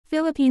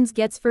Philippines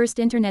gets first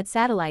internet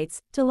satellites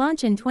to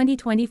launch in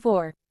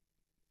 2024.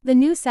 The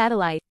new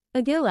satellite,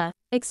 Agiila,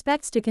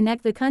 expects to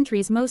connect the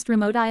country's most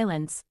remote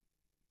islands.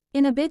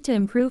 In a bid to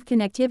improve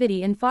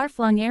connectivity in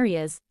far-flung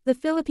areas, the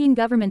Philippine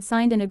government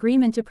signed an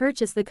agreement to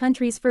purchase the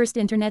country's first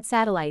internet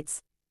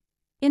satellites.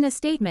 In a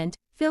statement,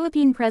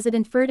 Philippine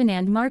President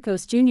Ferdinand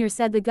Marcos Jr.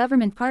 said the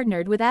government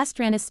partnered with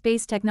Astranis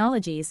Space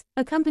Technologies,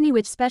 a company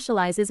which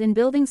specializes in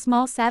building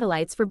small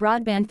satellites for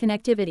broadband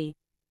connectivity.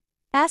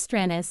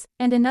 Astranis,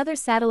 and another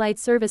satellite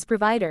service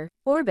provider,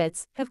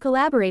 Orbitz, have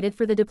collaborated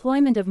for the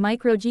deployment of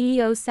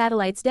micro-GEO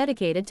satellites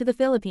dedicated to the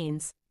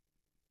Philippines.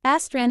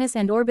 Astranis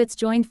and Orbitz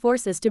joined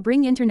forces to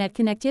bring internet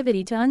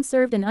connectivity to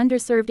unserved and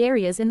underserved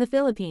areas in the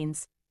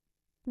Philippines.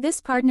 This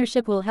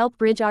partnership will help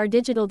bridge our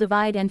digital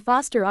divide and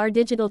foster our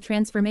digital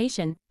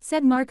transformation,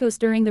 said Marcos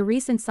during the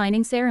recent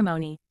signing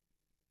ceremony.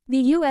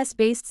 The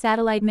US-based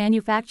satellite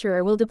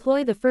manufacturer will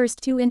deploy the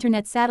first 2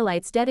 internet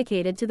satellites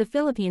dedicated to the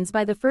Philippines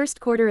by the first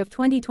quarter of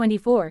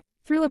 2024,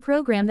 through a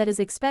program that is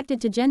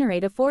expected to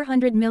generate a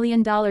 $400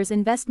 million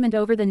investment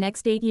over the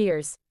next 8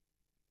 years.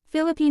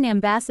 Philippine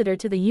ambassador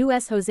to the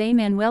U.S. Jose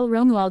Manuel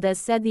Romualdez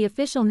said the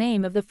official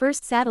name of the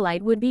first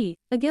satellite would be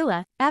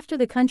Agiila, after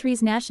the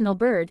country's national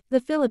bird, the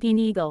Philippine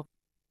eagle.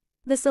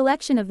 The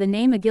selection of the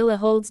name Agiila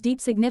holds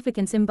deep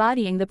significance,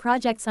 embodying the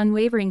project's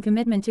unwavering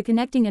commitment to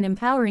connecting and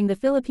empowering the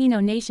Filipino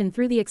nation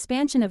through the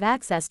expansion of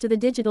access to the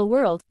digital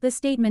world, the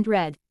statement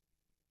read.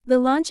 The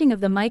launching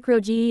of the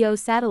micro-GEO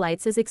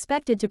satellites is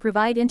expected to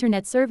provide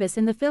internet service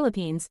in the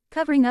Philippines,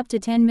 covering up to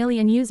 10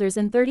 million users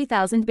and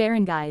 30,000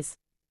 barangays.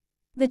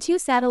 The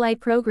 2-satellite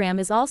program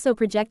is also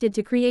projected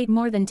to create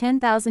more than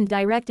 10,000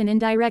 direct and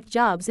indirect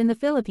jobs in the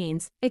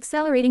Philippines,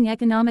 accelerating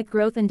economic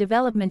growth and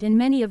development in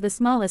many of the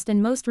smallest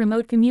and most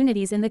remote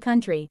communities in the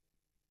country.